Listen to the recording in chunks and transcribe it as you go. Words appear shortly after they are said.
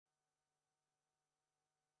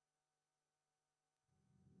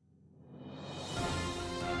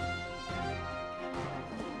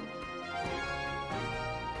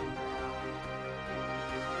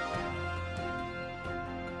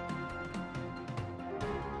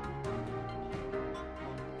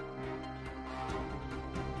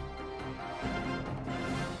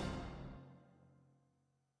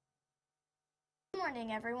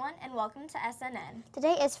evening, everyone, and welcome to S.N.N.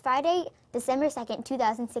 Today is Friday, December 2nd,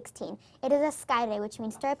 2016. It is a Sky Day, which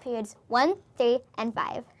means start periods 1, 3, and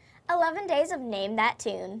 5. 11 days of Name That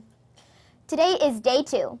Tune. Today is day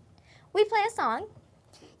 2. We play a song.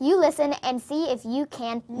 You listen and see if you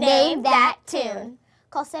can Name that tune.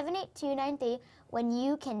 Call 78293 when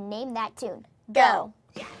you can name that tune. Go.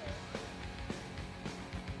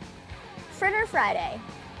 Fritter Friday.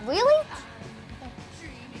 Really?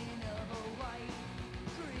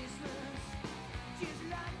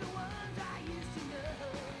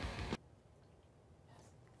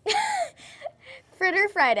 Fritter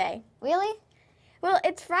Friday. Really? Well,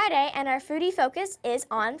 it's Friday, and our foodie focus is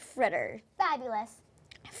on fritter. Fabulous.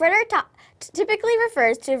 Fritter typically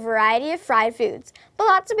refers to a variety of fried foods, but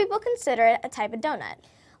lots of people consider it a type of donut.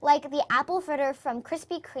 Like the apple fritter from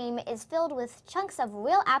Krispy Kreme is filled with chunks of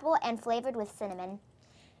real apple and flavored with cinnamon.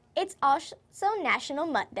 It's also National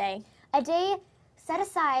Mutt Day, a day set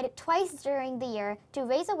aside twice during the year to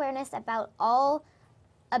raise awareness about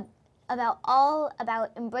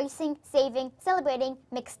embracing, saving, celebrating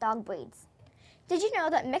mixed dog breeds. Did you know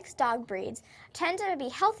that mixed dog breeds tend to be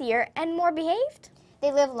healthier and more behaved?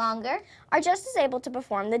 They live longer, are just as able to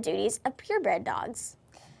perform the duties of purebred dogs,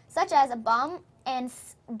 such as a bomb and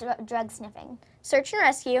drug sniffing, search and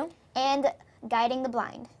rescue, and guiding the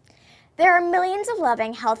blind. There are millions of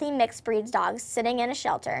loving, healthy mixed breed dogs sitting in a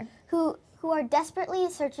shelter who are desperately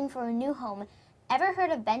searching for a new home. Ever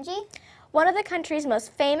heard of Benji? One of the country's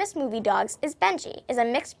most famous movie dogs is Benji, is a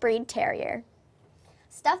mixed breed terrier.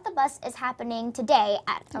 Stuff the Bus is happening today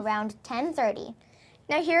at around 10:30.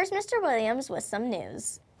 Now here's Mr. Williams with some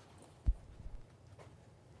news.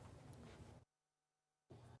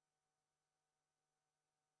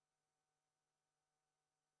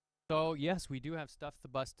 So yes, we do have Stuff the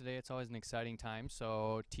Bus today. It's always an exciting time.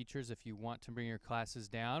 So teachers, if you want to bring your classes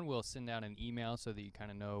down, we'll send out an email so that you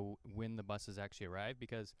kind of know when the buses actually arrive,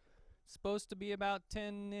 because it's supposed to be about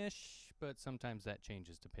 10-ish, but sometimes that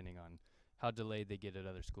changes depending on how delayed they get at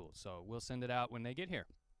other schools. So we'll send it out when they get here.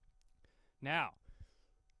 Now,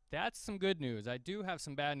 that's some good news. I do have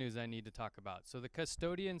some bad news I need to talk about. So the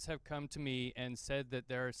custodians have come to me and said that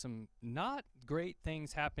there are some not great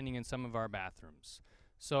things happening in some of our bathrooms.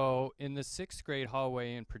 So in the 6th grade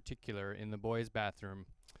hallway in particular, in the boys' bathroom,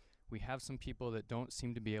 we have some people that don't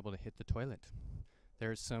seem to be able to hit the toilet.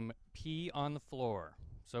 There's some pee on the floor.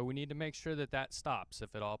 So we need to make sure that that stops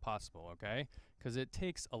if at all possible, okay? Because it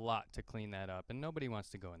takes a lot to clean that up, and nobody wants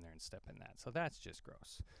to go in there and step in that. So that's just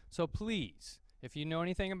gross. So please, if you know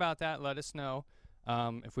anything about that, let us know.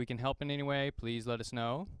 If we can help in any way, please let us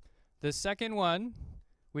know. The second one,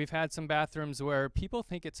 we've had some bathrooms where people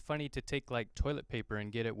think it's funny to take like toilet paper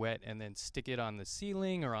and get it wet and then stick it on the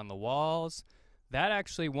ceiling or on the walls. That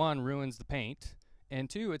actually, 1, ruins the paint, and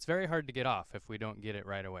 2, it's very hard to get off if we don't get it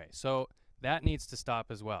right away. So that needs to stop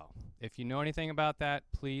as well. If you know anything about that,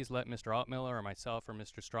 please let Mr. Altmiller or myself or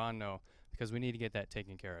Mr. Strawn know, because we need to get that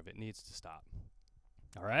taken care of. It needs to stop.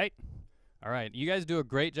 All right? All right. You guys do a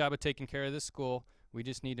great job of taking care of this school. We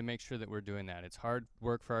just need to make sure that we're doing that. It's hard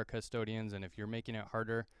work for our custodians, and if you're making it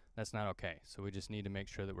harder, that's not okay. So we just need to make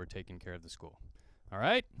sure that we're taking care of the school. All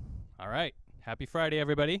right? All right. Happy Friday,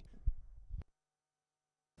 everybody.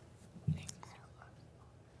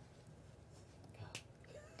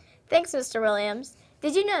 Thanks, Mr. Williams.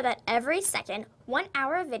 Did you know that every second, 1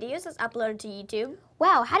 hour of videos is uploaded to YouTube?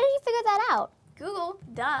 Wow, how did you figure that out? Google,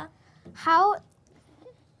 duh.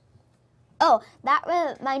 Oh,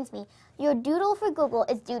 that reminds me. Your doodle for Google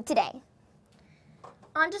is due today.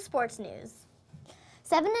 On to sports news.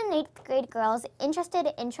 7th and 8th grade girls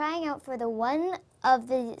interested in trying out for one of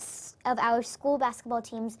our school basketball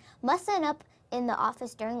teams must sign up in the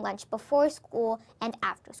office during lunch, before school, and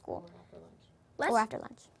after school. Or after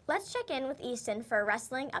lunch. Let's check in with Easton for a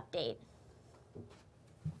wrestling update.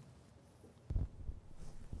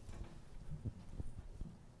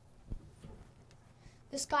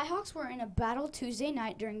 The Skyhawks were in a battle Tuesday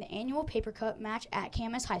night during the annual Paper Cup match at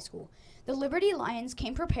Camas High School. The Liberty Lions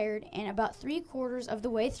came prepared, and about 3/4 of the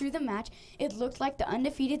way through the match, it looked like the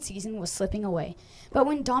undefeated season was slipping away. But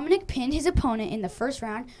when Dominic pinned his opponent in the first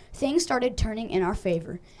round, things started turning in our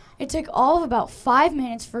favor. It took all of about 5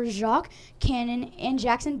 minutes for Jacques Cannon and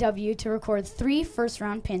Jackson W. to record 3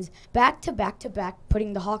 first-round pins back to back to back,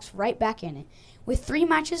 putting the Hawks right back in it. With 3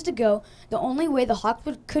 matches to go, the only way the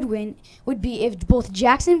Hawks could win would be if both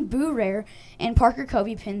Jackson Boo Rare and Parker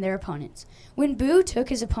Kobe pinned their opponents. When Boo took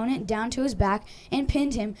his opponent down to his back and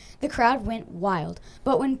pinned him, the crowd went wild.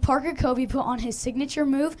 But when Parker Kobe put on his signature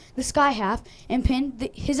move, the Sky Half, and pinned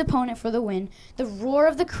his opponent for the win, the roar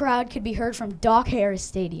of the crowd could be heard from Doc Harris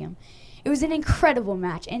Stadium. It was an incredible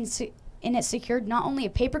match, and and it secured not only a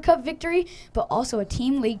Paper Cup victory, but also a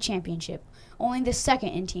Team League championship, only the second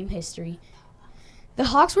in team history. The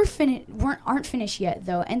Hawks aren't finished yet,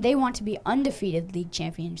 though, and they want to be undefeated league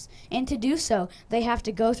champions. And to do so, they have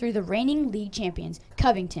to go through the reigning league champions,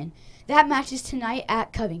 Covington. That match is tonight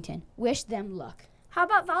at Covington. Wish them luck. How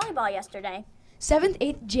about volleyball yesterday? 7th,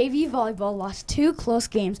 8th JV volleyball lost 2 close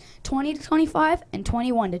games, 20-25 and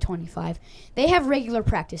 21-25. They have regular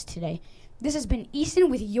practice today. This has been Easton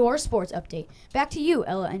with your sports update. Back to you,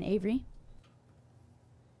 Ella and Avery.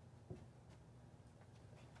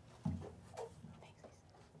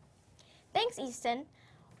 Thanks, Easton.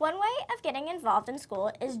 One way of getting involved in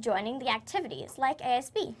school is joining the activities like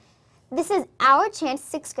ASB. This is our chance,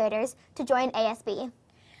 6th graders, to join ASB.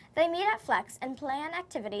 They meet at Flex and plan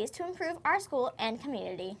activities to improve our school and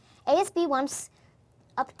community. ASB wants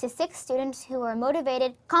up to 6 students who are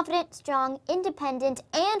motivated, confident, strong, independent,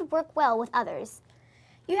 and work well with others.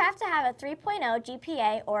 You have to have a 3.0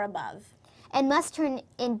 GPA or above. And must turn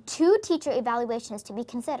in 2 teacher evaluations to be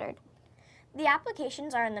considered. The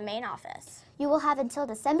applications are in the main office. You will have until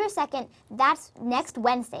December 2nd, that's next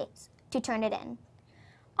Wednesday, to turn it in.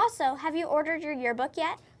 Also, have you ordered your yearbook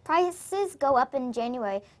yet? Prices go up in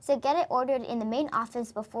January, so get it ordered in the main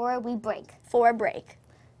office before we break. For break.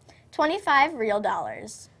 25 real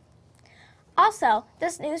dollars. Also,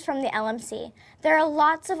 this news from the LMC. There are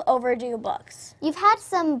lots of overdue books. You've had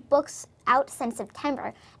some books out since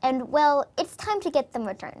September, and well, it's time to get them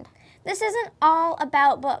returned. This isn't all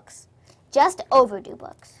about books. Just overdue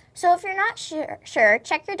books. So if you're not sure,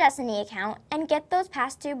 check your Destiny account and get those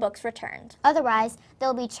past due books returned. Otherwise,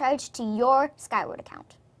 they'll be charged to your Skyward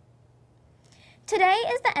account. Today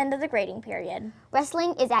is the end of the grading period.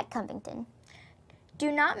 Wrestling is at Covington.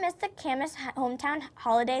 Do not miss the Camas Hometown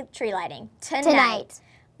Holiday Tree Lighting Tonight.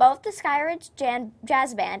 Both the Skyridge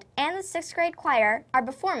Jazz Band and the 6th grade choir are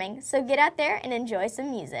performing, so get out there and enjoy some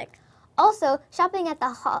music. Also, shopping at the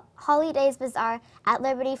Holidays Bazaar at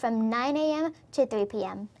Liberty from 9 a.m. to 3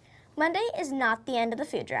 p.m. Monday is not the end of the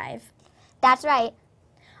food drive. That's right,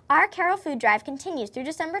 Our Carol Food Drive continues through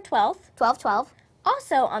December 12th. 12/12.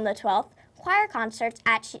 Also on the 12th, choir concerts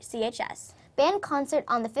at CHS. Band concert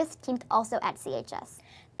on the 15th, also at CHS.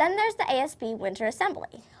 Then there's the ASB Winter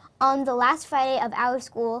Assembly. On the last Friday of our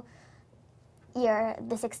school year,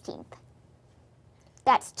 the 16th.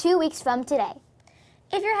 That's 2 weeks from today.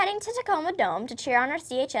 If you're heading to Tacoma Dome to cheer on our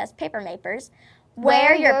CHS Papermakers,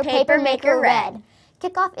 wear your Papermaker red.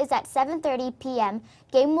 Kickoff is at 7:30 p.m.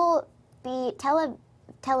 Game will be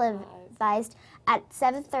televised at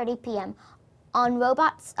 7:30 p.m. on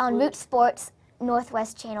Root Sports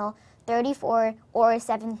Northwest Channel 34 or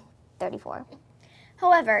 734.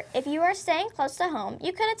 However, if you are staying close to home,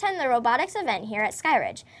 you could attend the robotics event here at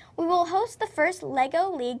Skyridge. We will host the first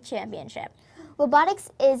LEGO League Championship. Robotics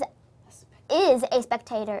is a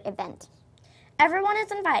spectator event. Everyone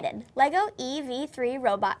is invited. LEGO EV3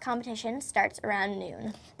 robot competition starts around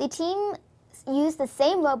noon. The team use the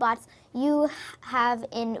same robots you have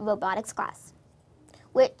in robotics class.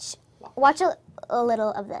 Watch a little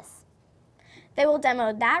of this. They will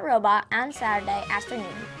demo that robot on Saturday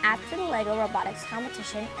afternoon after the LEGO robotics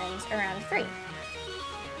competition ends around 3.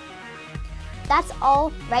 That's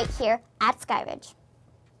all right here at Skyridge.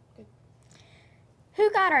 Who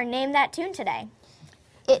got our Name That Tune today?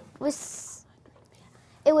 It was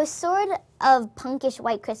sort of punkish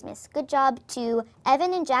White Christmas. Good job to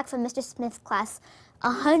Evan and Jack from Mr. Smith's class.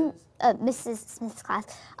 Mrs. Smith's class.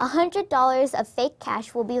 $100 of fake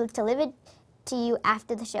cash will be delivered to you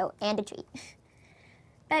after the show, and a treat.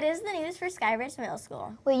 That is the news for Skyridge Middle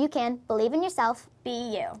School. Where you can believe in yourself.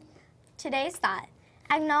 Be you. Today's thought: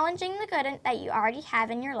 acknowledging the good that you already have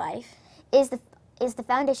in your life is the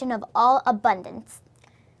foundation of all abundance.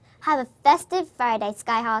 Have a festive Friday,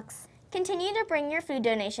 Skyhawks. Continue to bring your food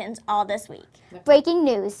donations all this week. Breaking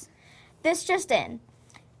news. This just in.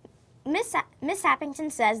 Miss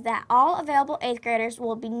Sappington says that all available 8th graders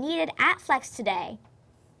will be needed at Flex today.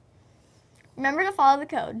 Remember to follow the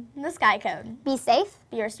code, the Sky Code. Be safe,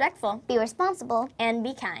 Be respectful, be responsible, and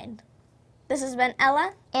be kind. This has been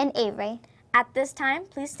Ella. and Avery. At this time,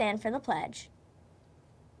 please stand for the pledge.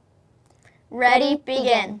 Ready,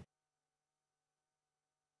 begin.